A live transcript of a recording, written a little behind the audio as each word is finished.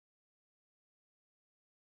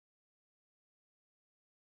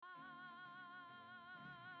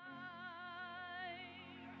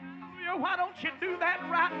Why don't you do that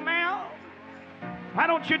right now? Why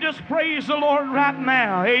don't you just praise the Lord right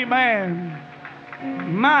now? Amen.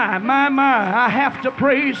 My, I have to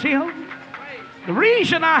praise Him. The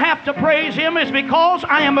reason I have to praise Him is because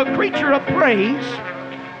I am a creature of praise,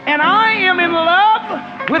 and I am in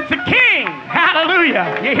love with the King.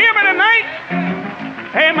 Hallelujah. You hear me tonight?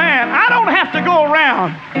 Amen. I don't have to go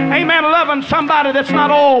around, amen, loving somebody that's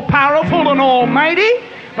not all powerful and almighty.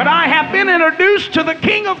 But I have been introduced to the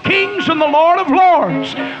King of Kings and the Lord of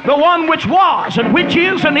Lords, the one which was and which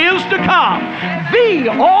is and is to come, the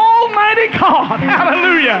Almighty God.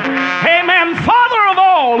 Hallelujah. Amen. Father of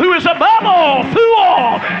all, who is above all, through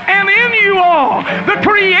all, and in you all, the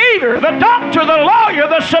Creator, the Doctor, the Lawyer,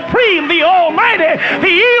 the Supreme, the Almighty,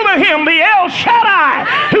 the Elohim, the El Shaddai,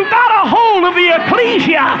 who got a hold of the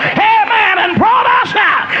ecclesia, amen, and brought us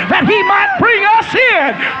out that He might bring us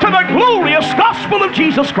in to the glorious gospel of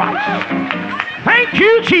Jesus Christ. Thank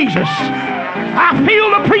you, Jesus. I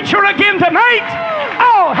feel the preacher again tonight.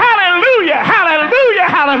 Oh, hallelujah, hallelujah,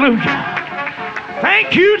 hallelujah.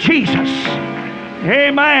 Thank you, Jesus.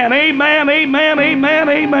 Amen, amen, amen, amen,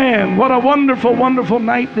 amen. What a wonderful, wonderful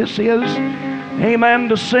night this is. Amen,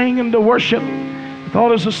 to sing and to worship. I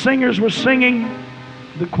thought as the singers were singing,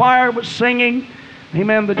 the choir was singing.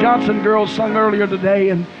 Amen, the Johnson girls sung earlier today,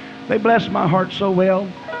 and they blessed my heart so well.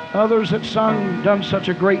 Others that sung done such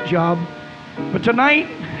a great job. But tonight,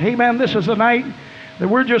 amen, this is a night that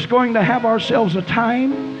we're just going to have ourselves a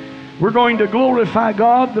time. We're going to glorify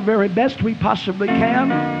God the very best we possibly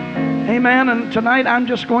can. Amen. And tonight I'm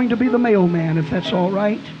just going to be the mailman, if that's all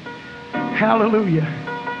right. Hallelujah.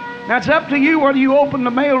 Now it's up to you whether you open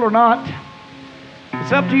the mail or not.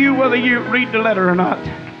 It's up to you whether you read the letter or not.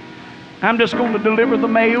 I'm just going to deliver the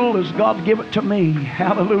mail as God give it to me.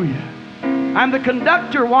 Hallelujah. I'm the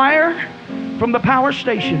conductor wire from the power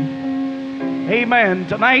station. Amen.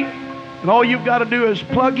 Tonight, and all you've got to do is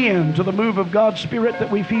plug in to the move of God's Spirit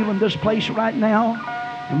that we feel in this place right now.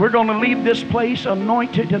 And we're going to leave this place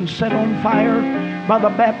anointed and set on fire by the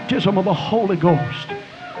baptism of the Holy Ghost.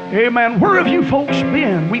 Amen. Where have you folks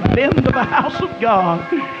been? We've been to the house of God.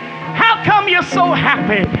 How come you're so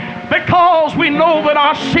happy? Because we know that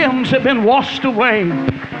our sins have been washed away.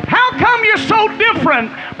 How come you're so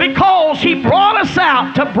different? Because He brought us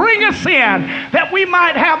out to bring us in that we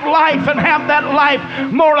might have life and have that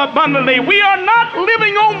life more abundantly. We are not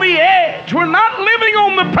living on the edge. We're not living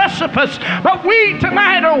on the precipice. But we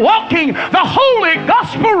tonight are walking the holy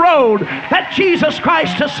gospel road that Jesus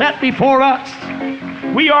Christ has set before us.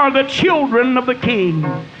 We are the children of the King.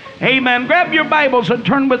 Amen. Grab your Bibles and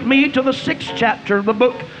turn with me to the 6th chapter of the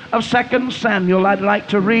book of 2 Samuel. I'd like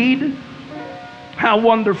to read. How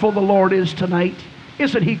wonderful the Lord is tonight.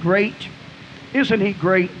 Isn't He great? Isn't He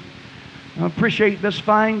great? I appreciate this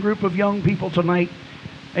fine group of young people tonight.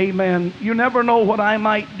 Amen. You never know what I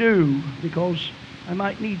might do, because I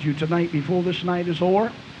might need you tonight before this night is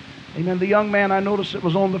over. Amen. The young man I noticed that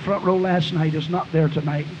was on the front row last night is not there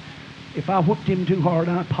tonight. If I whooped him too hard,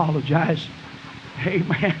 I apologize.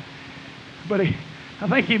 Amen. But I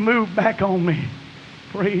think he moved back on me.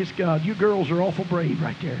 Praise God. You girls are awful brave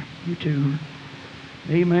right there. You two.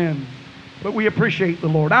 Amen. But we appreciate the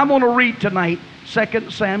Lord. I'm going to read tonight 2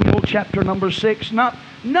 Samuel chapter number 6.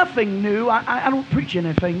 Nothing new. I don't preach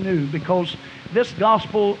anything new, because this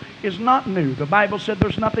gospel is not new. The Bible said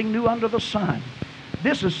there's nothing new under the sun.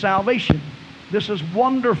 This is salvation. This is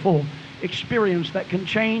wonderful experience that can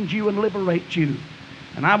change you and liberate you.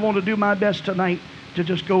 And I want to do my best tonight to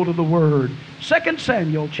just go to the Word. 2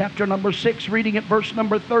 Samuel chapter number 6, reading at verse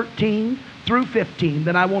number 13 through 15.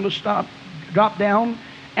 Then I want to drop down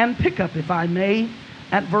and pick up, if I may,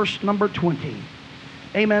 at verse number 20.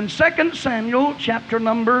 Amen. 2 Samuel chapter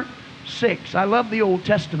number 6. I love the Old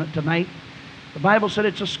Testament tonight. The Bible said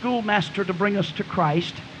it's a schoolmaster to bring us to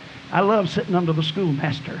Christ. I love sitting under the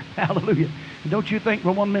schoolmaster. Hallelujah. And don't you think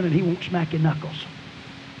for 1 minute he won't smack your knuckles.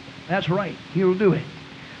 That's right. He'll do it.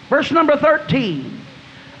 Verse number 13.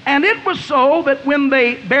 And it was so that when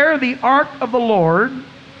they bare the ark of the Lord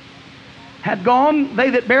had gone, they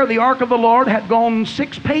that bear the ark of the Lord had gone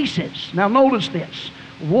 6 paces. Now notice this.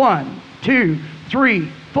 1, 2,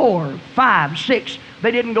 3, 4, 5, 6.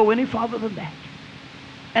 They didn't go any farther than that.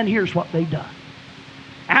 And here's what they done.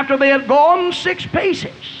 After they had gone 6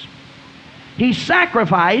 paces, he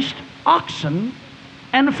sacrificed oxen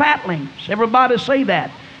and fatlings. Everybody say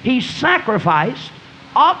that. He sacrificed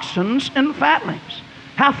oxen and fatlings.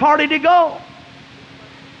 How far did he go?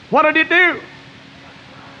 What did he do?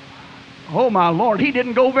 Oh my Lord, he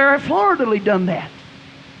didn't go very far till he done that.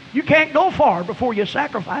 You can't go far before you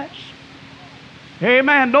sacrifice.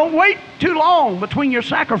 Amen. Don't wait too long between your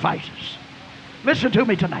sacrifices. Listen to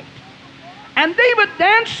me tonight. And David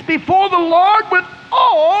danced before the Lord with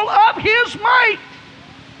all of his might.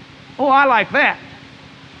 Oh, I like that.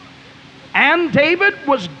 And David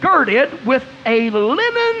was girded with a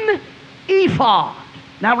linen ephod.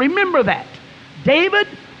 Now remember that. David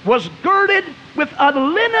was girded with a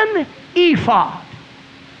linen ephod.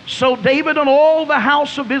 So David and all the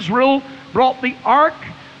house of Israel brought the ark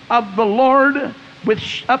of the Lord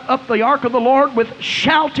up the ark of the Lord with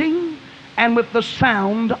shouting and with the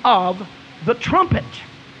sound of the trumpet.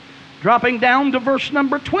 Dropping down to verse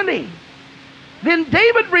number 20. Then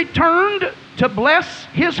David returned to bless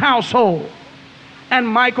his household.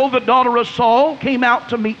 And Michal, the daughter of Saul, came out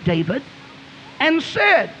to meet David and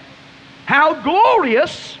said, how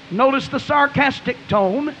glorious, notice the sarcastic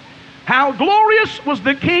tone, how glorious was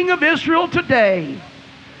the king of Israel today,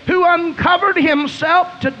 who uncovered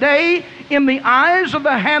himself today in the eyes of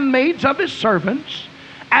the handmaids of his servants,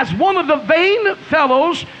 as one of the vain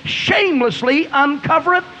fellows shamelessly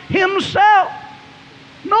uncovereth himself.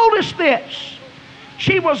 Notice this.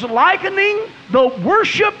 She was likening the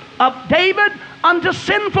worship of David unto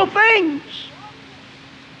sinful things.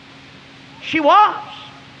 She was.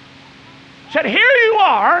 Said, here you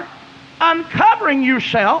are, uncovering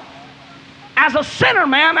yourself as a sinner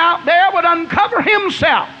man out there would uncover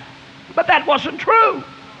himself. But that wasn't true.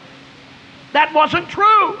 That wasn't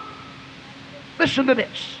true. Listen to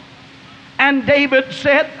this. And David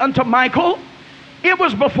said unto Michal, it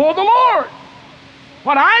was before the Lord.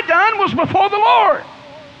 What I done was before the Lord,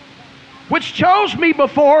 which chose me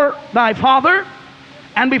before thy father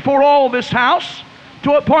and before all this house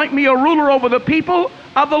to appoint me a ruler over the people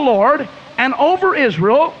of the Lord and over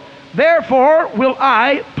Israel. Therefore will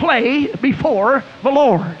I play before the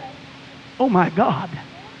Lord. Oh my God.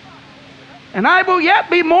 And I will yet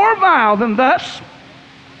be more vile than thus,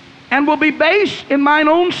 and will be base in mine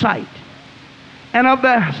own sight. And of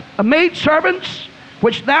the maidservants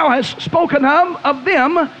which thou hast spoken of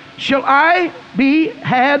them shall I be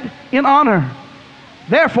had in honor.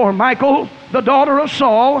 Therefore Michal, the daughter of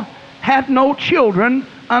Saul, had no children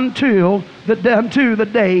until the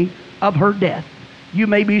day of her death. You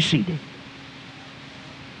may be seated.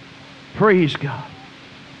 Praise God.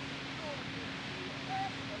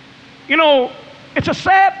 You know, it's a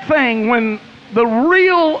sad thing when the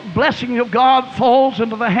real blessing of God falls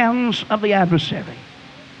into the hands of the adversary.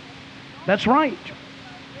 That's right.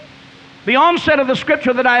 The onset of the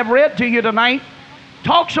scripture that I have read to you tonight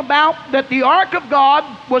talks about that the ark of God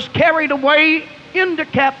was carried away into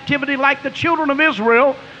captivity like the children of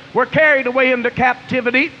Israel were carried away into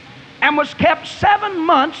captivity, and was kept 7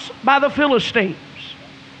 months by the Philistines.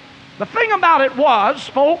 The thing about it was,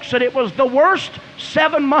 folks, that it was the worst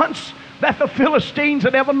 7 months that the Philistines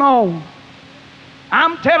had ever known.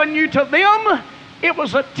 I'm telling you, to them, it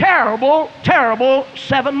was a terrible, terrible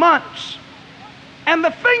 7 months. And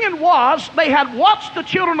the thing it was, they had watched the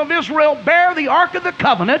children of Israel bear the Ark of the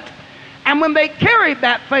Covenant, and when they carried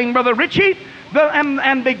that thing, Brother Richie,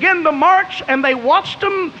 and began to march, and they watched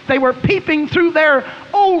them, they were peeping through their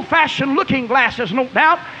old-fashioned looking glasses, no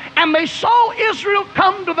doubt, and they saw Israel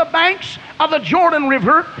come to the banks of the Jordan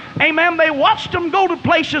River. Amen. They watched them go to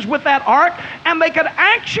places with that ark, and they could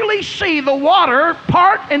actually see the water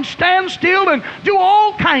part and stand still and do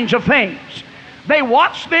all kinds of things. They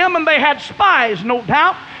watched them, and they had spies, no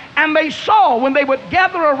doubt, and they saw when they would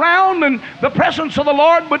gather around and the presence of the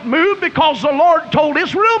Lord would move, because the Lord told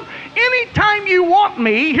Israel, anytime you want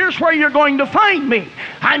me, here's where you're going to find me.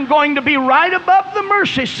 I'm going to be right above the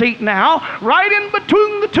mercy seat now, right in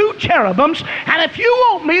between the two cherubims, and if you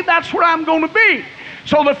want me, that's where I'm going to be.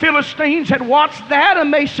 So the Philistines had watched that,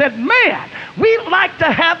 and they said, man, we'd like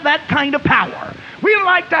to have that kind of power. We'd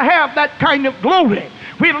like to have that kind of glory.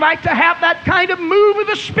 We'd like to have that kind of move of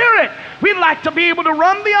the Spirit. We'd like to be able to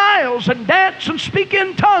run the aisles and dance and speak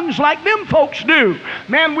in tongues like them folks do.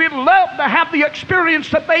 Man, we'd love to have the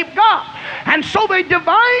experience that they've got. And so they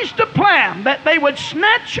devised a plan that they would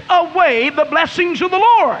snatch away the blessings of the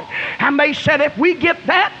Lord. And they said, if we get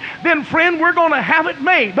that, then friend, we're going to have it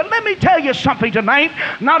made. But let me tell you something tonight.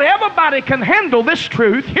 Not everybody can handle this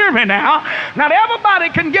truth. Hear me now. Not everybody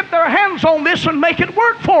can get their hands on this and make it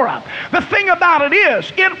work for them. The thing about it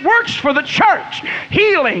is, it works for the church.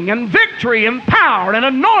 Healing and victory and power and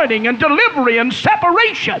anointing and delivery and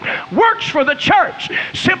separation works for the church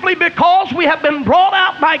simply because we have been brought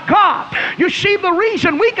out by God. You see, the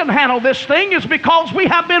reason we can handle this thing is because we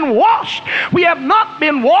have been washed. We have not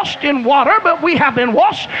been washed in water, but we have been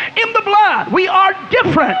washed in the blood. We are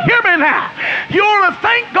different. Hear me now. You ought to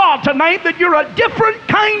thank God tonight that you're a different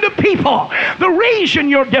kind of people. The reason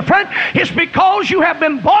you're different is because you have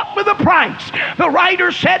been bought with a price. The writer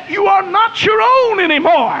later said, you are not your own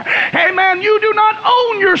anymore. Amen. You do not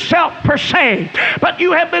own yourself per se, but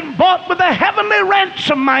you have been bought with a heavenly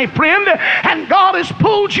ransom, my friend, and God has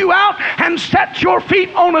pulled you out and set your feet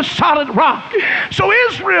on a solid rock. So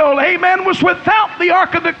Israel, amen, was without the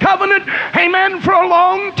Ark of the Covenant, amen, for a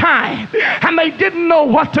long time, and they didn't know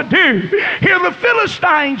what to do. Here the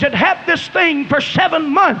Philistines had had this thing for 7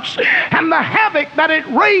 months, and the havoc that it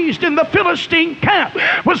raised in the Philistine camp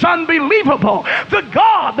was unbelievable. The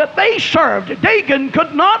God that they served, Dagon,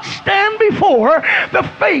 could not stand before the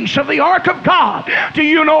face of the Ark of God. Do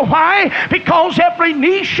you know why? Because every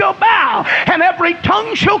knee shall bow and every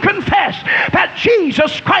tongue shall confess that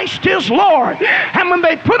Jesus Christ is Lord. And when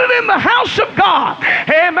they put it in the house of God,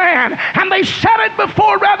 amen, and they set it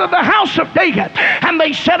before rather the house of David, and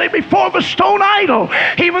they set it before the stone idol,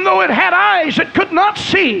 even though it had eyes that could not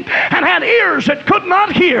see, and had ears that could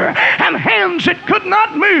not hear, and hands that could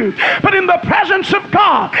not move, but in the presence of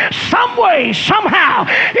God, some way, somehow,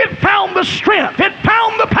 it found the strength, it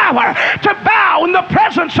found the power to bow in the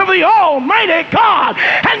presence of the Almighty God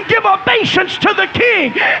and give obeisance to the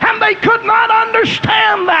King, and they could not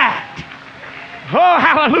understand that. Oh,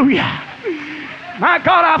 hallelujah. My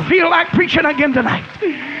God, I feel like preaching again tonight.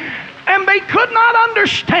 And they could not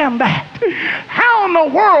understand that. How in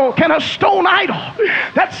the world can a stone idol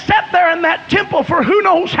that sat there in that temple for who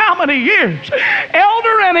knows how many years,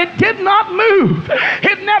 elder, and it did not move.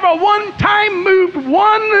 It never one time moved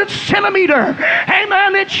 1 centimeter.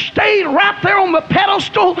 Amen. It stayed right there on the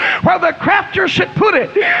pedestal where the crafters had put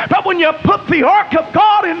it. But when you put the Ark of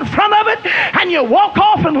God in front of it and you walk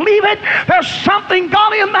off and leave it, there's something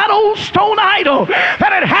got in that old stone idol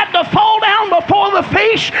that it had to fall down before the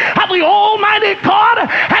face of the Almighty God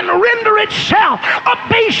and render itself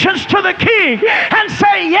obeisance to the King and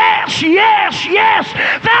say, yes, yes, yes,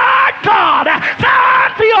 thou art God, thou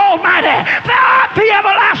art the Almighty, thou art the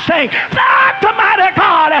everlasting, thou art the mighty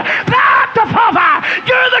God, thou art the Father,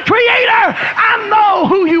 you're the Creator, I know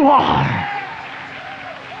who you are.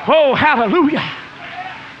 Oh, hallelujah.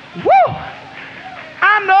 Woo!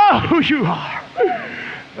 I know who you are.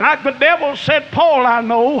 Like the devil said, Paul I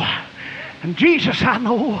know, and Jesus I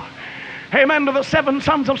know. Amen, to the 7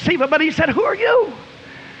 sons of Sceva. But he said, who are you?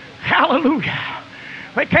 Hallelujah.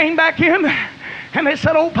 They came back in and they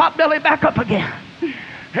said, oh, Potbelly, back up again.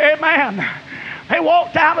 Amen. They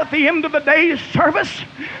walked out at the end of the day's service.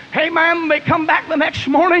 Amen. They come back the next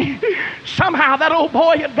morning. Somehow that old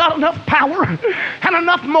boy had got enough power and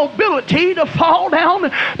enough mobility to fall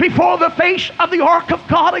down before the face of the Ark of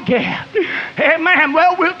God again. Amen.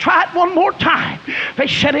 Well, we'll try it one more time. They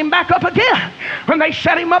set him back up again. When they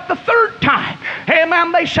set him up the 3rd time,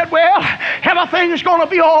 amen, they said, well, everything's going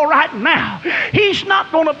to be all right now. He's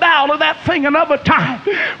not going to bow to that thing another time.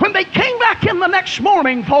 When they came back in the next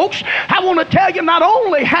morning, folks, I want to tell you, not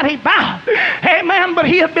only had he bowed, amen, but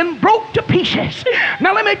he had been broke to pieces.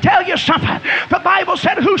 Now let me tell you something. The Bible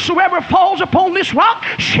said, whosoever falls upon this rock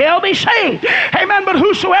shall be saved. Amen. But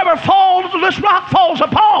whosoever falls, this rock falls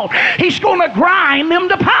upon, he's going to grind them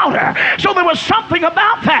to powder. So there was something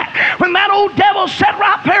about that. When that old devil sat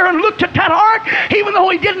right there and looked at that ark, even though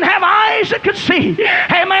he didn't have eyes that could see,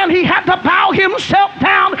 amen, he had to bow himself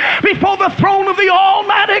down before the throne of the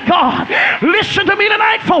Almighty God. Listen to me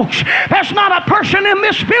tonight, folks. There's not a person in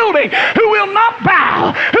this building who will not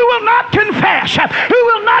bow, who will not confess, who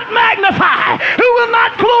will not magnify, who will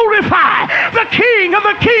not glorify the King of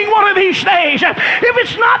the King one of these days. If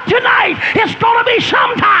it's not tonight, it's going to be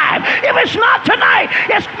sometime. If it's not tonight,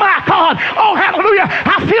 it's my God. Oh, hallelujah.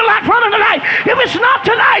 I feel like running tonight. If it's not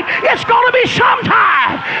tonight, it's going to be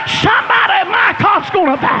sometime. Somebody, my God's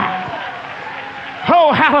going to bow.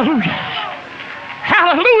 Oh, hallelujah.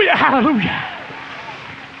 Hallelujah, hallelujah.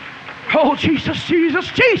 Oh, Jesus, Jesus,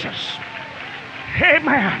 Jesus.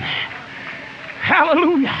 Amen.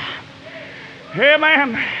 Hallelujah.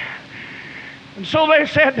 Amen. And so they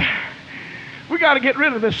said, we got to get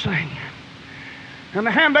rid of this thing. And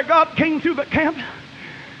the hand of God came through the camp,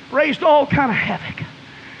 raised all kind of havoc.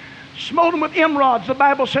 Smote them with emerods, the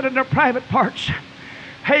Bible said, in their private parts.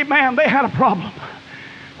 Amen. They had a problem.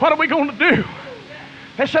 What are we going to do?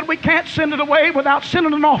 They said, we can't send it away without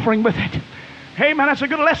sending an offering with it. Amen. That's a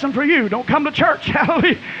good lesson for you. Don't come to church,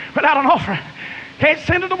 hallelujah, without an offering. Can't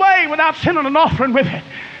send it away without sending an offering with it.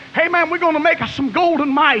 Amen. We're going to make us some golden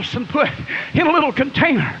mice and put in a little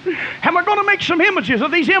container. And we're going to make some images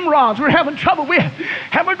of these emerods we're having trouble with.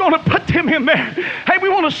 And we're going to put them in there. Hey, we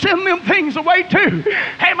want to send them things away too.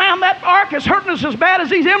 Amen. That ark is hurting us as bad as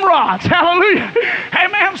these emerods. Hallelujah.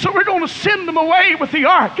 Amen. So we're going to send them away with the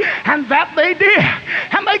ark. And that they did.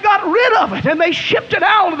 And they got rid of it and they shipped it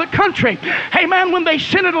out of the country. Amen. When they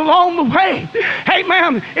sent it along the way,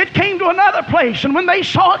 amen, it came to another place, and when they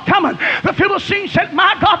saw it coming, the Philistines said,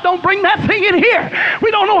 my God, don't bring that thing in here.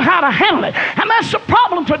 We don't know how to handle it. And that's the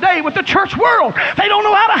problem today with the church world. They don't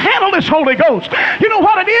know how to handle this Holy Ghost. You know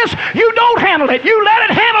what it is? You don't handle it. You let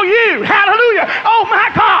it handle you. Hallelujah. Oh my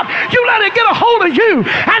God. You let it get a hold of you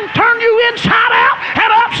and turn you inside out and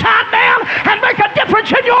upside down and make a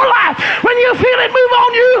difference in your life. When you feel it move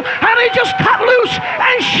on you, and it just cut loose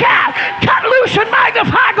and shout. Cut loose and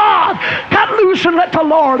magnify God. Cut loose and let the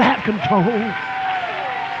Lord have control.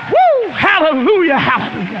 Woo! Hallelujah,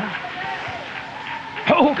 hallelujah.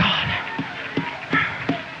 Oh God.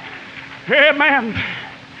 Amen.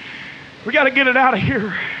 We got to get it out of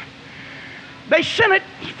here. They sent it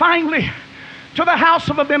finally to the house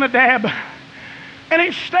of Abinadab. And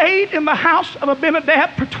it stayed in the house of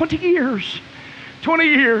Abinadab for 20 years. 20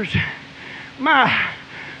 years.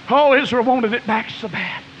 All Israel wanted it back so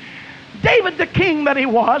bad. David, the king that he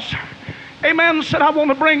was, amen, said, I want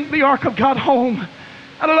to bring the ark of God home.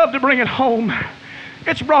 I'd love to bring it home.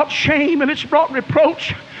 It's brought shame and it's brought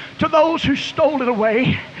reproach to those who stole it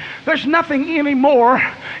away. There's nothing any more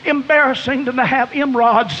embarrassing than to have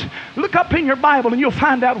emerods. Look up in your Bible and you'll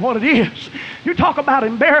find out what it is. You talk about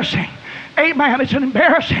embarrassing. Amen. It's an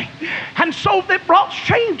embarrassing. And so it brought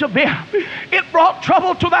shame to them. It brought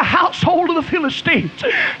trouble to the household of the Philistines.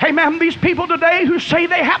 Amen. These people today who say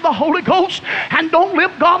they have the Holy Ghost and don't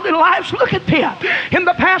live godly lives, look at them. In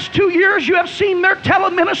the past 2 years, you have seen their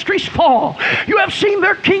teleministries fall. You have seen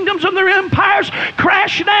their kingdoms and their empires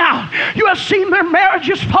crash down. You have seen their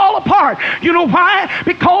marriages fall apart. You know why?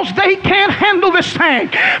 Because they can't handle this thing.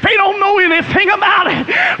 They don't know anything about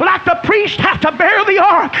it. Like the priests have to bear the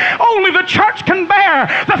ark. Only the church can bear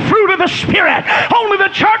the fruit of the Spirit. Only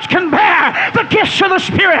the church can bear the gifts of the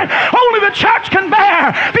Spirit. Only the church can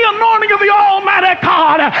bear the anointing of the Almighty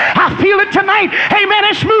God. I feel it tonight. Amen.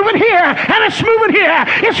 It's moving here and it's moving here.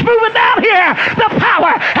 It's moving down here. The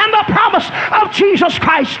power and the promise of Jesus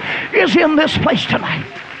Christ is in this place tonight.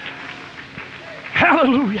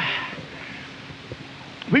 Hallelujah.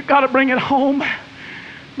 We've got to bring it home.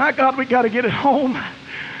 My God, we've got to get it home.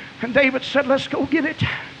 And David said, let's go get it.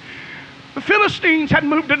 The Philistines had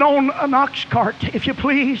moved it on an ox cart, if you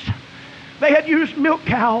please. They had used milk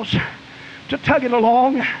cows to tug it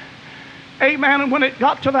along. Amen. And when it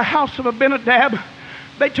got to the house of Abinadab,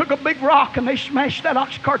 they took a big rock and they smashed that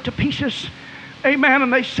ox cart to pieces. Amen.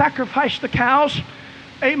 And they sacrificed the cows.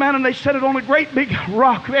 Amen. And they set it on a great big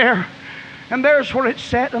rock there. And there's where it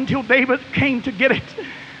sat until David came to get it.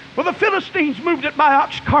 Well, the Philistines moved it by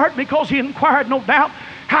ox cart because he inquired, no doubt,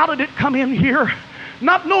 how did it come in here?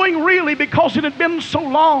 Not knowing really, because it had been so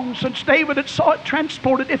long since David had saw it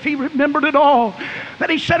transported, if he remembered it all, that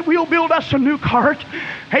he said, we'll build us a new cart.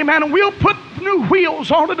 Amen. And we'll put new wheels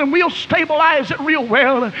on it and we'll stabilize it real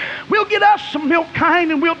well. And we'll get us some milk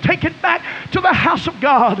kind and we'll take it back to the house of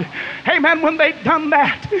God. Amen. When they'd done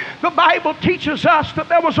that, the Bible teaches us that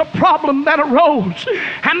there was a problem that arose.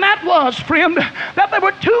 And that was, friend, that there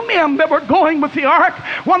were two men that were going with the ark.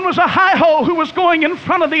 One was Ahio, who was going in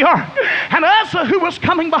front of the ark, and Uzzah, who was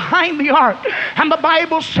coming behind the ark. And the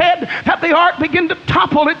Bible said that the ark began to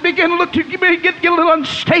topple. It began to look to get a little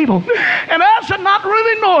unstable. And Uzzah, not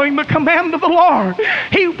really knowing the command of the Lord,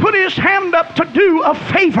 he put his hand up to do a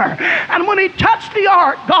favor. And when he touched the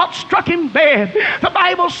ark, God struck him dead. The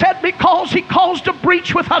Bible said because he caused a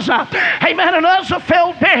breach with Uzzah. Amen. And Uzzah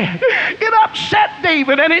fell dead. It upset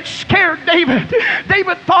David and it scared David.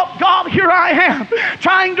 David thought, God, here I am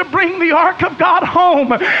trying to bring the ark of God home.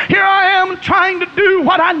 Here I am trying to do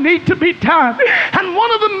what I need to be done. And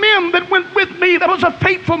one of the men that went with me, that was a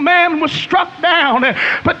faithful man, was struck down.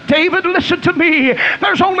 But David, listen to me.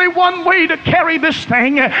 There's only one way to carry this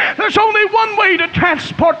thing. There's only one way to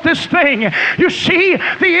transport this thing. You see,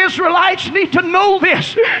 the Israelites need to know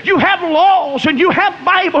this. You have laws and you have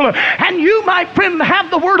Bible, and you, my friend,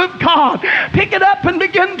 have the Word of God. Pick it up and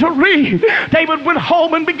begin to read. David went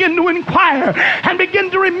home and began to inquire and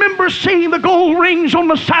begin to remember seeing the gold rings on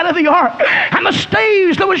the side of the ark and the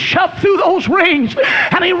staves that was shoved through those rings.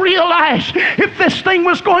 And he realized if this thing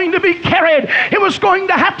was going to be carried, it was going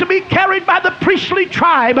to have to be carried by the priestly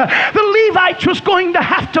tribe. The Levites was going to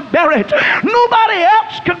have to bear it. Nobody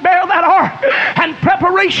else could bear that ark. And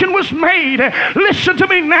preparation was made. Listen to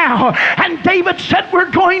me now. And David said,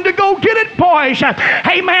 we're going to go get it, boys.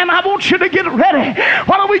 Hey man, I want you to get ready.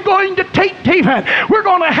 What are we going to take, David? We're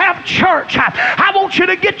going to have church. I want you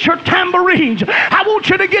to get your tambourines. I want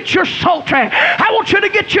you to get your psaltery. I want you to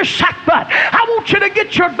get your sackbut. I want you to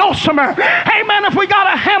get your dulcimer. Amen. If we got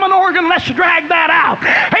a Hammond organ, let's drag that out.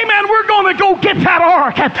 Amen. We're going to go get that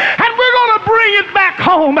ark. And we're going to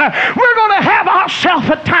home. We're going to have ourselves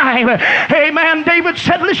a time. Amen. David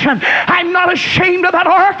said, listen, I'm not ashamed of that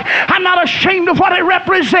ark. I'm not ashamed of what it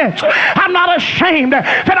represents. I'm not ashamed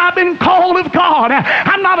that I've been called of God.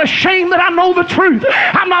 I'm not ashamed that I know the truth.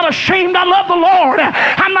 I'm not ashamed I love the Lord.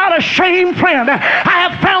 I'm not ashamed, friend. I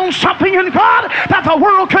have found something in God that the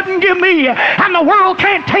world couldn't give me, and the world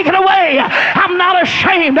can't take it away. I'm not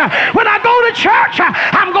ashamed. When I go to church,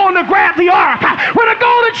 I'm going to grab the ark. When I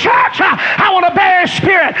go to church, I want to bear His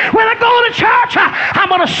Spirit. When I go to church, I'm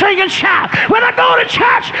going to sing and shout. When I go to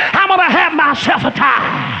church, I'm going to have myself a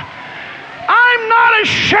time. I'm not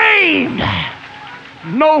ashamed.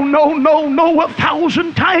 No,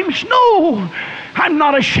 1,000 times no. I'm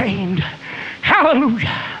not ashamed.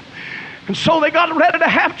 Hallelujah. And so they got ready to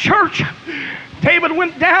have church. David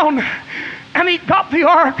went down and he got the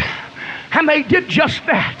ark, and they did just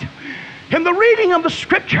that. In the reading of the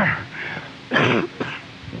scripture,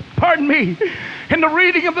 pardon me, in the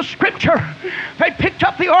reading of the scripture, they picked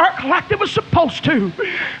up the ark like they were supposed to.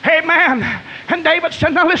 Amen. And David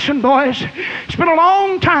said, now listen, boys, it's been a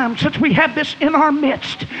long time since we had this in our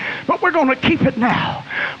midst, but we're going to keep it now.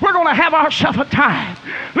 We're going to have ourselves a time.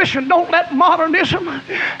 Listen, don't let modernism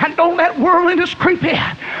and don't let worldliness creep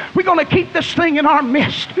in. We're going to keep this thing in our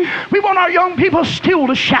midst. We want our young people still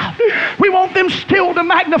to shout. We want them still to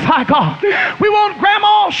magnify God. We want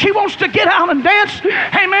Grandma, she wants to get out and dance.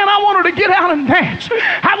 Hey man, I want her to get out and dance.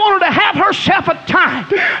 I want her to have herself a time.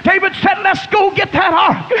 David said, let's go get that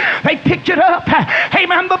ark. They picked it up.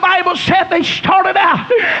 Amen. The Bible said they started out.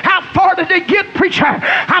 How far did they get, preacher?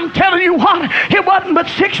 I'm telling you what, it wasn't but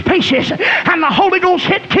 6 pieces. And the Holy Ghost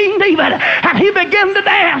hit King David, and he began to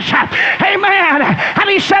dance. Amen. And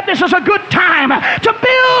he said, this is a good time to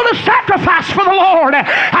build a sacrifice for the Lord.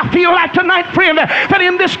 I feel like tonight, friend, that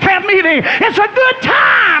in this camp meeting, it's a good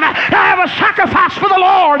time to have a sacrifice for the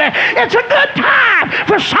Lord. It's a good time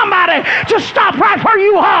for somebody to stop right where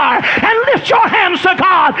you are and lift your hands to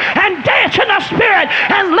God and dance in the Spirit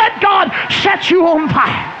and let God set you on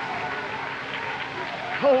fire.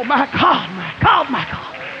 Oh my God, my God, my God.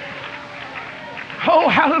 Oh,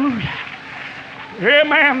 hallelujah.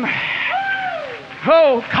 Amen.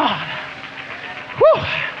 Oh God. Whew.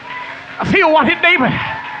 I feel what hit David.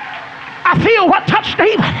 I feel what touched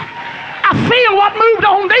David. I feel what moved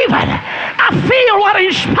on David. I feel what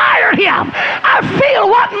inspired him. I feel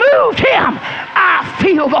what moved him. I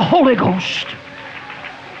feel the Holy Ghost.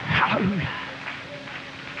 Hallelujah.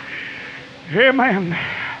 Amen.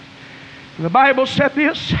 The Bible said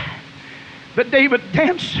this, that David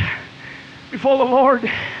danced before the Lord.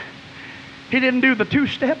 He didn't do the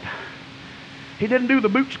 2-step. He didn't do the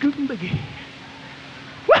boot scooting biggie.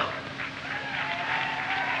 Woo!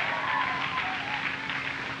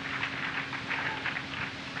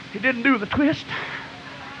 He didn't do the twist.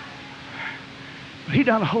 But he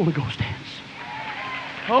done a Holy Ghost dance.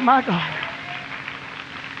 Oh my God.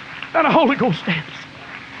 Done a Holy Ghost dance.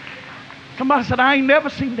 Somebody said, I ain't never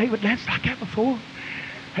seen David dance like that before.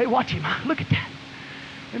 Hey, watch him. Look at that.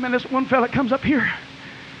 Amen. This one fella comes up here.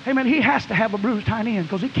 Amen. He has to have a bruised hind end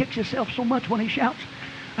because he kicks himself so much when he shouts.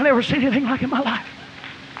 I never seen anything like it in my life.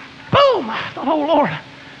 Boom! I thought, oh Lord,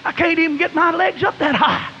 I can't even get my legs up that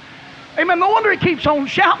high. Amen. No wonder he keeps on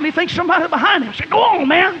shouting. He thinks somebody's behind him. I said, go on,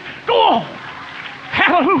 man. Go on.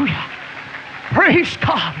 Hallelujah. Praise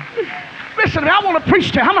God. Listen, I want to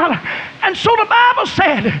preach to him. And so the Bible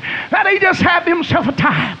said that he just had himself a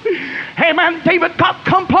time. Amen. David got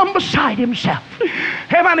plumb beside himself.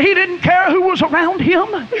 Amen. He didn't care who was around him.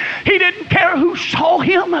 He didn't care who saw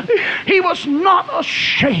him. He was not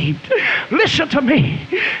ashamed. Listen to me.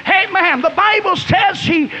 Amen. The Bible says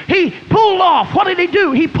he pulled off. What did he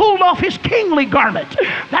do? He pulled off his kingly garment.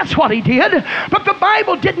 That's what he did. But the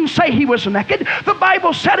Bible didn't say he was naked. The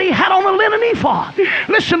Bible said he had on a linen ephod.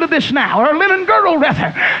 Listen to this now. Or a linen girdle,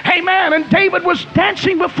 rather. Amen. And David was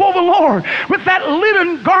dancing before the Lord with that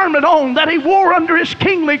linen garment on that he wore under his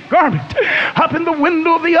kingly garment. Up in the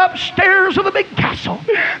window of the upstairs of the big castle,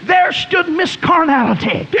 there stood Miss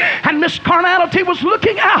Carnality. And Miss Carnality was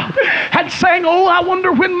looking out and saying, oh, I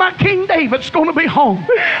wonder when my King David's going to be home.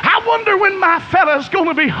 I wonder when my fella's going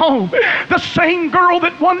to be home. The same girl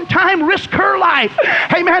that one time risked her life,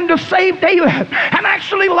 amen, to save David, and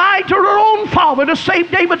actually lied to her own father to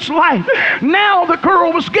save David's life. Now the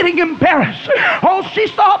girl was getting embarrassed. Oh, she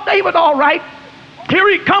thought David all right. Here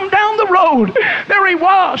he come down the road. There he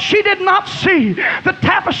was. She did not see the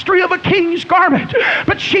tapestry of a king's garment,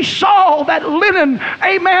 but she saw that linen,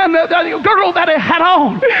 amen, the girdle that he had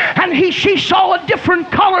on. And she saw a different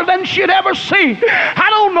color than she had ever seen. I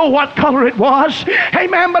don't know what color it was,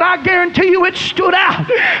 amen, but I guarantee you it stood out.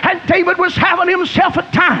 And David was having himself a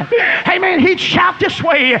time. Amen. He'd shout this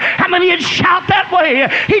way, and then he'd shout that way.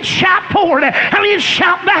 He'd shout forward, and he'd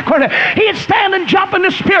shout backward. He'd stand and jump in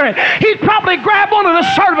the spirit. He'd probably grab one of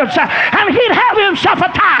the servants, and he'd have himself a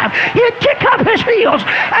time. He'd kick up his heels,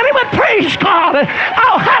 and he would praise God.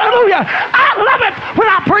 Oh, hallelujah. I love it when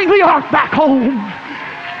I bring the ark back home.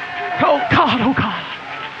 Oh, God, oh, God.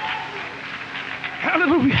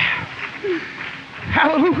 Hallelujah.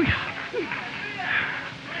 Hallelujah.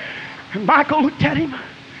 And Michal looked at him.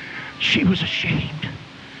 She was ashamed.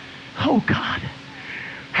 Oh, God.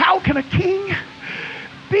 How can a king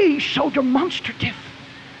be so demonstrative?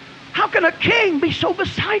 How can a king be so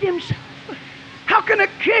beside himself? How can a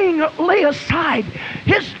king lay aside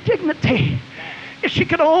his dignity? If she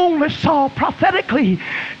could only saw prophetically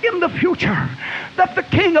in the future that the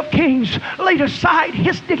King of Kings laid aside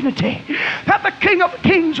his dignity, that the King of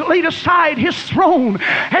Kings laid aside his throne,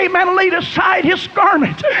 amen, laid aside his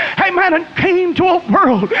garment, amen, and came to a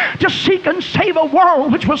world to seek and save a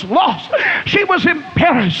world which was lost. She was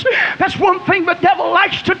embarrassed. That's one thing the devil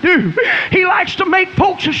likes to do. He likes to make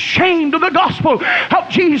folks ashamed of the gospel of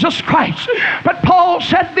Jesus Christ. But Paul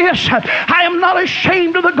said this, I am not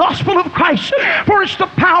ashamed of the gospel of Christ, for it's the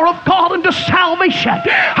power of God unto salvation.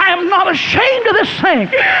 I am not ashamed of this thing.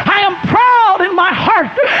 I am proud in my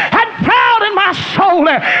heart and proud in my soul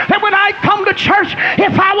that when I come to church,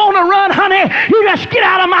 if I want to run, honey, you just get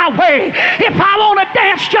out of my way. If I want to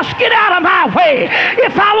dance, just get out of my way.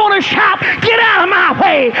 If I want to shout, get out of my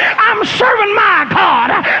way. I'm serving my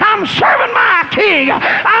God. I'm serving my King.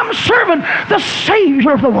 I'm serving the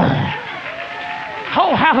Savior of the world.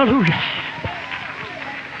 Oh, hallelujah.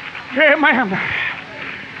 Amen.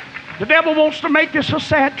 The devil wants to make this a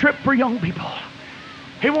sad trip for young people.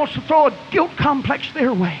 He wants to throw a guilt complex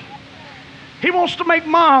their way. He wants to make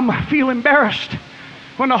mom feel embarrassed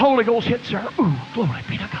when the Holy Ghost hits her. Ooh, glory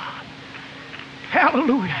be to God.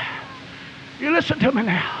 Hallelujah. You listen to me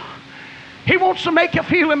now. He wants to make you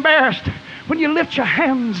feel embarrassed when you lift your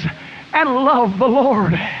hands and love the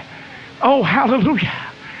Lord. Oh, hallelujah.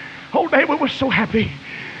 Oh, David was so happy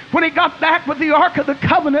when he got back with the Ark of the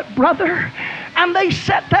Covenant, brother, and they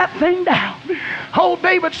set that thing down. Oh,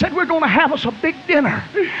 David said, we're going to have us a big dinner.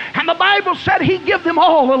 And the Bible said he gave them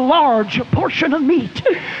all a large portion of meat.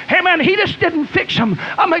 Amen. He just didn't fix them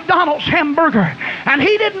a McDonald's hamburger. And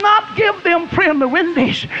he did not give them, friend, the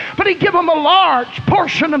Wendy's, but he gave them a large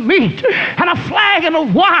portion of meat and a flagon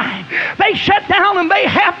of wine. They sat down and they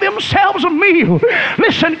had themselves a meal.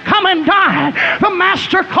 Listen, come and dine. The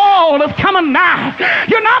master called of come and dine.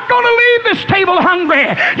 You're not going to leave this table hungry.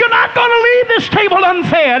 You're not going to leave this table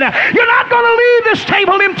unfed. You're not going to leave this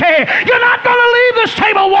table empty. You're not going to leave this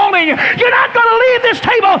table wanting. You're not going to leave this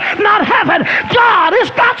table not having. God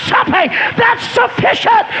has got something that's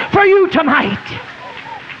sufficient for you tonight.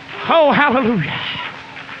 Oh, hallelujah.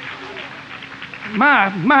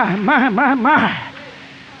 My.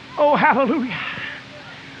 Oh, hallelujah.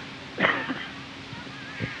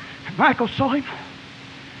 Michal saw him.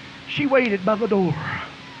 She waited by the door.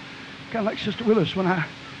 Kind of like Sister Willis when I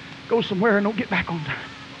go somewhere and don't get back on time.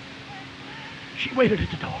 She waited at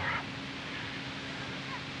the door.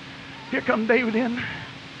 Here come David in.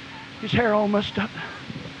 His hair all messed up.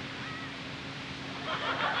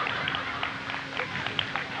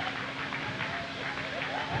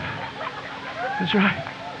 That's right.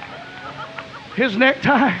 His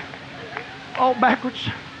necktie all backwards.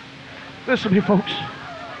 Listen to me, folks.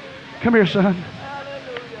 Come here, son.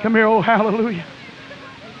 Come here, oh hallelujah.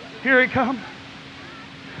 Here he come.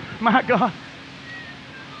 My God.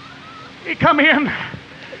 He come in.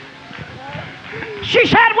 She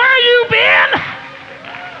said, where you been?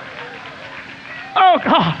 Oh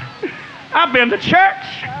God. I've been to church.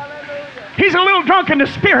 He's a little drunk in the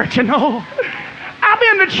spirit, you know. I've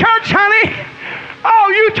been to church, honey. Oh,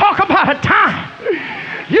 you talk about a time.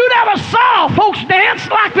 You never saw folks dance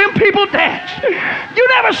like them people dance. You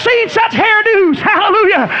never seen such hairdos,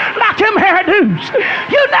 hallelujah, like them hairdos.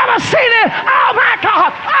 You never seen it. Oh, my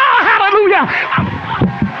God. Oh, hallelujah.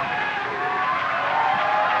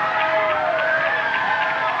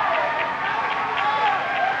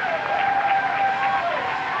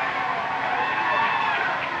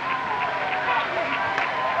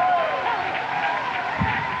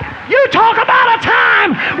 You talk about a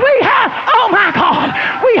time we had, oh my God,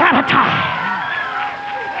 we had a time.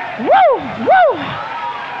 Woo, woo.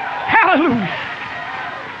 Hallelujah.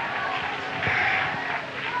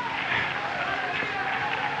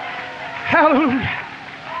 Hallelujah.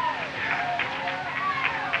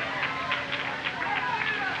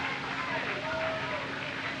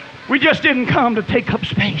 We just didn't come to take up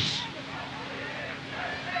space.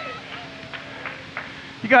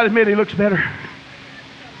 You got to admit he looks better.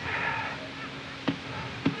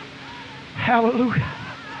 Hallelujah.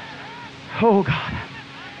 Oh God.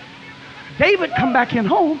 David come back in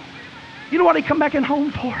home. You know what he come back in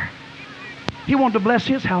home for? He wanted to bless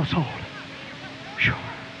his household. Sure.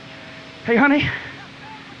 Hey honey,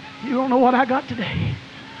 you don't know what I got today.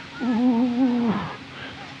 Ooh.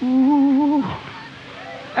 Ooh.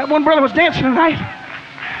 That one brother was dancing tonight.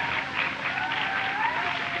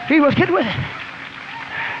 He was getting with it.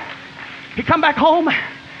 He come back home and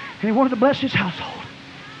he wanted to bless his household.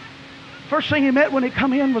 First thing he met when he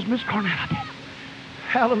come in was Miss Carnell.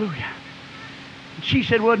 Hallelujah. And she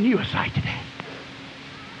said, wasn't you a sight today?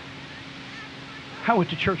 I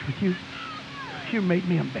went to church with you. You made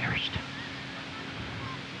me embarrassed.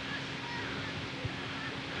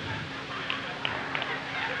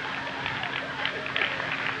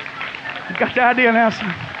 You got the idea now,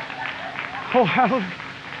 son? Oh, hallelujah.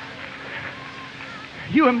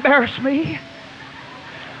 You embarrassed me.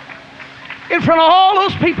 In front of all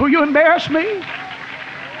those people, you embarrassed me. In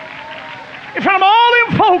front of all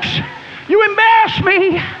them folks, you embarrassed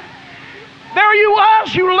me. There you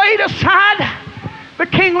was, you laid aside the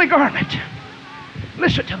kingly garment.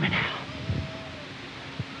 Listen to me now.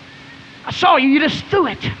 I saw you, you just threw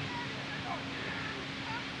it.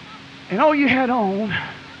 And all you had on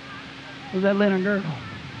was that linen girdle.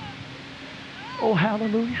 Oh,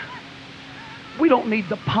 hallelujah. We don't need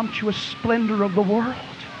the punctuous splendor of the world.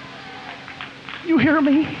 You hear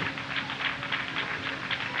me?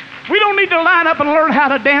 We don't need to line up and learn how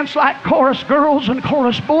to dance like chorus girls and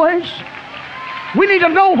chorus boys. We need to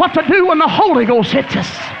know what to do when the Holy Ghost hits us.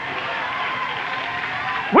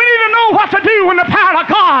 We need to know what to do when the power of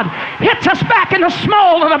God hits us back in the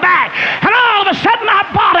small of the back. And all of a sudden our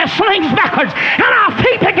body slings backwards and our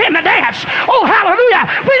feet begin to dance. Oh, hallelujah.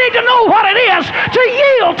 We need to know what it is to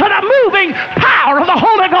yield to the moving power of the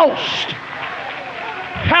Holy Ghost.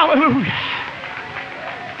 Hallelujah.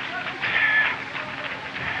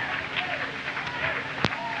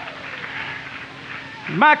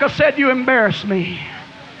 Micah said, you embarrass me.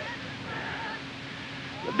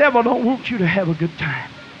 The devil don't want you to have a good time.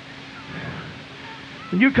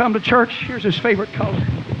 When you come to church, here's his favorite color.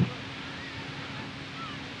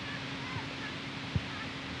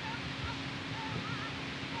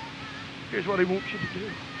 Here's what he wants you to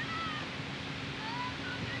do.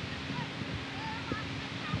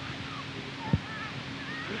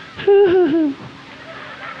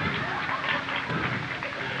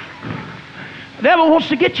 The devil wants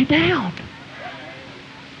to get you down.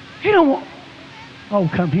 He don't want... Oh,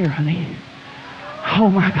 come here, honey. Oh,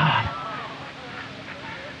 my God.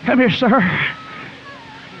 Come here, sir. Oh,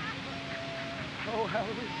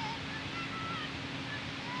 hallelujah.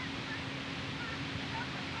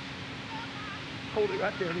 Hold it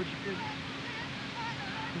right there, would you please?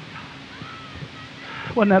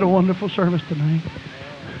 Wasn't that a wonderful service tonight?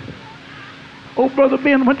 Old Brother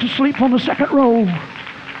Ben went to sleep on the second row.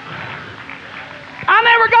 I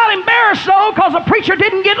never got embarrassed, though, because the preacher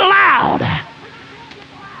didn't get loud.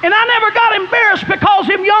 And I never got embarrassed because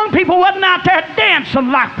them young people wasn't out there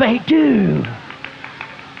dancing like they do.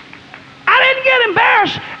 I didn't get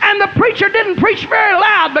embarrassed, and the preacher didn't preach very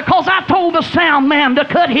loud because I told the sound man to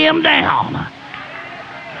cut him down.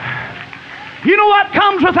 You know what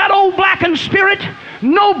comes with that old blackened spirit?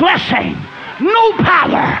 No blessing, no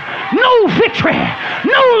power, no victory,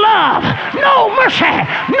 no love, no mercy,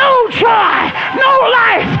 no joy, no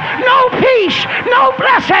life, no peace, no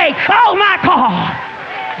blessing. Oh, my God.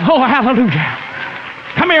 Oh, hallelujah.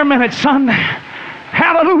 Come here a minute, son.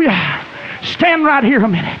 Hallelujah. Stand right here a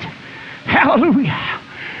minute. Hallelujah.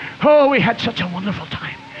 Oh, we had such a wonderful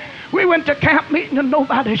time. We went to camp meeting and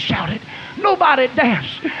nobody shouted. Nobody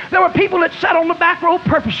danced. There were people that sat on the back row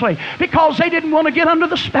purposely because they didn't want to get under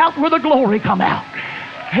the spout where the glory come out.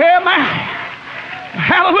 Amen.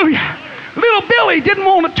 Hallelujah. Little Billy didn't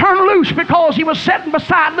want to turn loose because he was sitting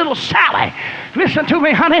beside little Sally. Listen to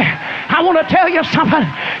me, honey. I want to tell you something.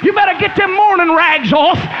 You better get them mourning rags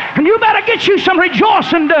off, and you better get you some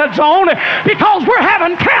rejoicing duds on, because we're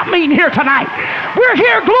having camp meeting here tonight. We're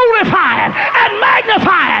here glorifying and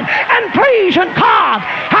magnifying and praising God.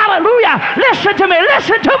 Hallelujah. Listen to me.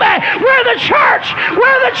 Listen to me. We're the church.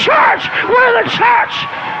 We're the church. We're the church.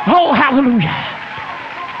 Oh, hallelujah.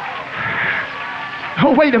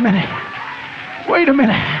 Oh, wait a minute. Wait a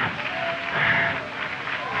minute.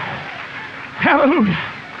 Hallelujah.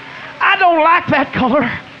 I don't like that color.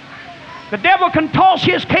 The devil can toss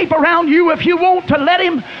his cape around you if you want to let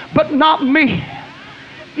him, but not me.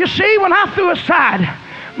 You see, when I threw aside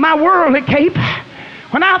my worldly cape,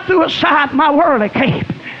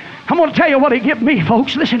 I'm going to tell you what he gave me,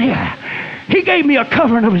 folks. Listen here. He gave me a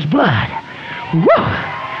covering of his blood. Woo!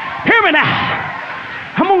 Hear me now.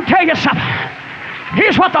 I'm going to tell you something.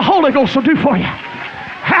 Here's what the Holy Ghost will do for you.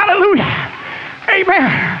 Hallelujah.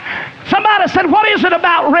 Amen. Somebody said, what is it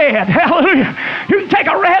about red? Hallelujah. You can take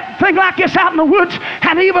a red thing like this out in the woods,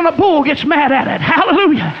 and even a bull gets mad at it.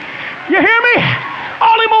 Hallelujah. You hear me?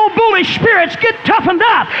 All them old bullish spirits get toughened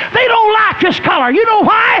up. They don't like this color. You know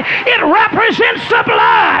why? It represents the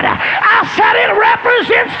blood. I said it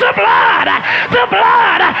represents the blood. The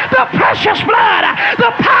blood, the precious blood, the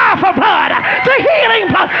powerful blood, the healing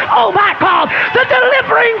blood. Oh my God, the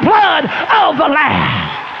delivering blood of the Lamb.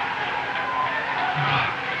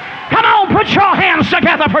 Come on, put your hands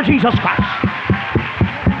together for Jesus Christ.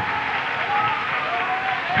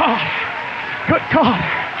 God, good God.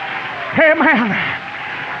 Amen.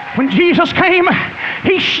 When Jesus came,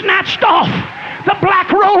 he snatched off the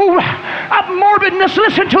black robe of morbidness.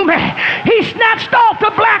 Listen to me. He snatched off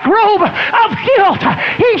the black robe of guilt.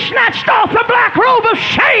 He snatched off the black robe of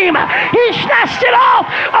shame. He snatched it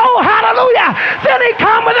off. Oh, hallelujah. Then he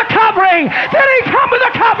come with a covering.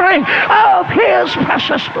 Of his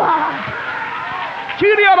precious blood.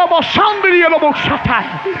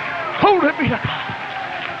 Hold it be to God.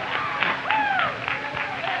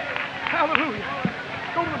 Hallelujah.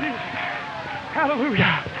 Go to the music.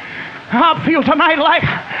 Hallelujah. I feel tonight like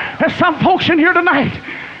there's some folks in here tonight.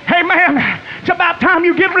 Amen. It's about time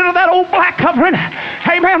you get rid of that old black covering.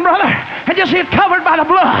 Amen, brother. And just get covered by the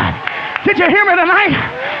blood. Did you hear me tonight?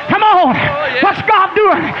 Come on. What's God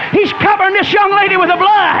doing? He's covering this young lady with the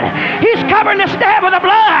blood. He's covering this dad with the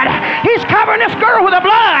blood. He's covering this girl with the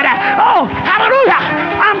blood. Oh, hallelujah.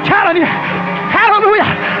 I'm telling you. Hallelujah.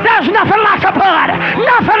 There's nothing like the blood.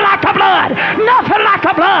 Nothing like the blood. Nothing like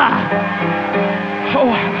the blood.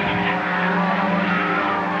 Oh,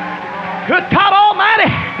 good God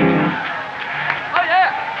Almighty. Oh,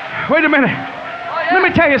 yeah. Wait a minute. Oh, yeah. Let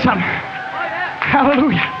me tell you something. Oh, yeah.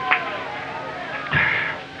 Hallelujah.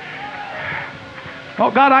 Oh,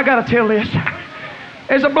 God, I got to tell this.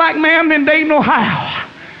 There's a black man in Dayton, Ohio.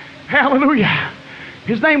 Hallelujah.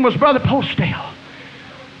 His name was Brother Postell.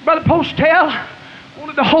 Brother Postell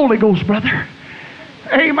wanted the Holy Ghost, brother.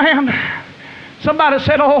 Amen. Somebody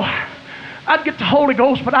said, oh, I'd get the Holy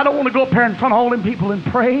Ghost, but I don't want to go up there in front of all them people and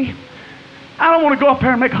pray. I don't want to go up there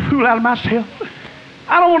and make a fool out of myself.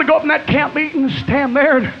 I don't want to go up in that camp meeting and stand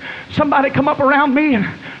there and somebody come up around me and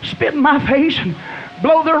spit in my face and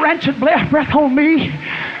blow their rancid breath on me.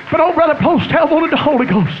 But old Brother Postell wanted the Holy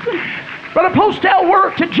Ghost. Brother Postell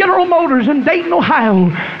worked at General Motors in Dayton, Ohio,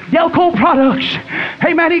 Delco Products.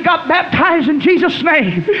 Amen. He got baptized in Jesus'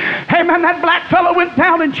 name. Amen. That black fellow went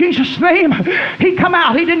down in Jesus' name. He come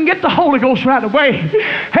out. He didn't get the Holy Ghost right away.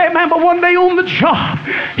 Amen. But one day on the job,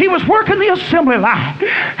 he was working the assembly line.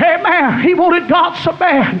 Amen. He wanted God so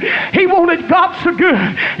bad. He wanted God so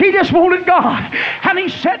good. He just wanted God. And he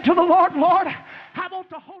said to the Lord, Lord, I want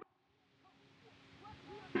the Holy Ghost.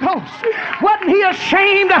 Wasn't he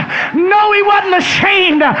ashamed? No, he wasn't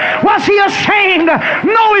ashamed. Was he ashamed?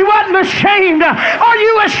 No, he wasn't ashamed. Are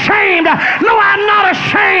you ashamed? No, I'm not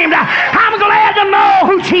ashamed. I'm glad to know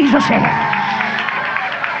who Jesus is.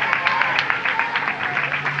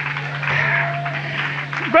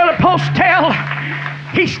 Brother Postell,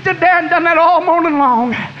 he stood there and done that all morning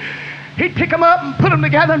long. He'd pick them up and put them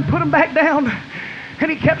together and put them back down. And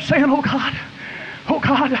he kept saying, oh God,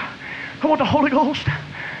 I want the Holy Ghost.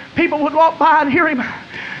 People would walk by and hear him.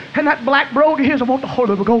 And that black brogue of his, I want the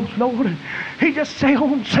Holy Ghost, Lord. And he'd just say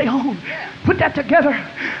on. Put that together.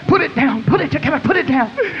 Put it down. Put it together. Put it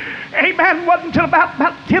down. Amen. Wasn't until about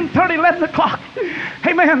 10:30, 11 o'clock.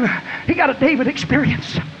 Amen. He got a David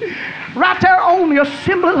experience. Right there on the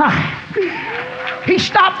assembly line. He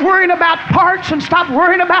stopped worrying about parts and stopped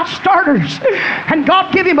worrying about starters. And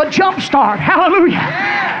God gave him a jump start. Hallelujah.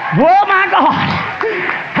 Oh my God.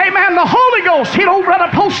 Amen. The Holy Ghost hit old Brother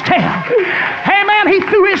Postell. Amen. He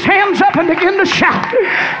threw his hands up and began to shout.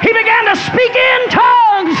 He began to speak in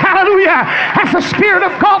tongues. Hallelujah. As the Spirit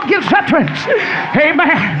of God gives utterance.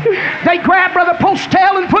 Amen. They grabbed Brother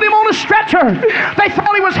Postell and put him on a stretcher. They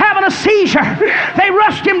thought he was having a seizure. They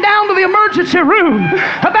rushed him down to the emergency room.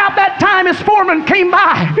 About that time, his foreman came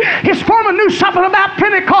by. His foreman knew something about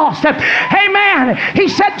Pentecost. Amen. He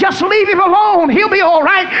said, just leave him alone. He'll be all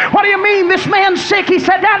right. What do you mean? This man's sick. He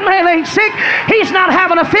said, that man ain't sick. He's not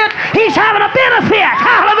having a fit. He's having a benefit. benefit.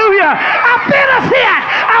 Hallelujah. A benefit.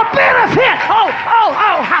 A benefit. Oh,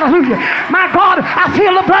 hallelujah. My God, I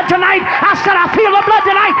feel the blood tonight. I said I feel the blood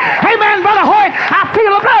tonight. Amen, Brother Hoyt. I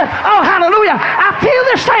feel the blood. Oh, hallelujah. I feel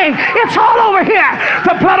this thing. It's all over here.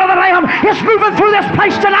 The blood of the Lamb is moving through this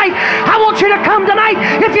place tonight. I want you to come tonight.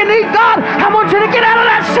 If you need God, I want you to get out of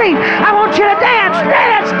that seat. I want you to dance,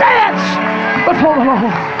 dance, dance before the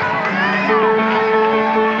Lord.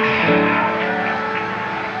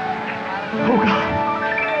 Oh, God.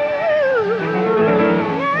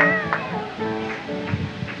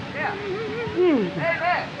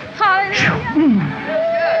 Amen. Hallelujah.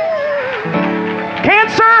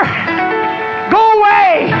 Cancer, go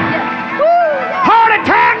away. Heart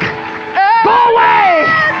attack, go away.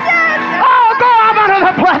 Oh, go out under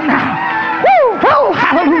the blood now. Woo, woo,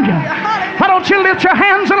 hallelujah. Why don't you lift your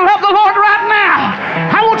hands and love the Lord right now?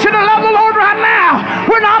 I want you to love the Lord right now.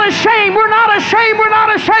 We're not ashamed. We're not ashamed. We're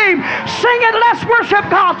not ashamed. Sing it. Let's worship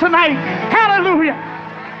God tonight. Hallelujah.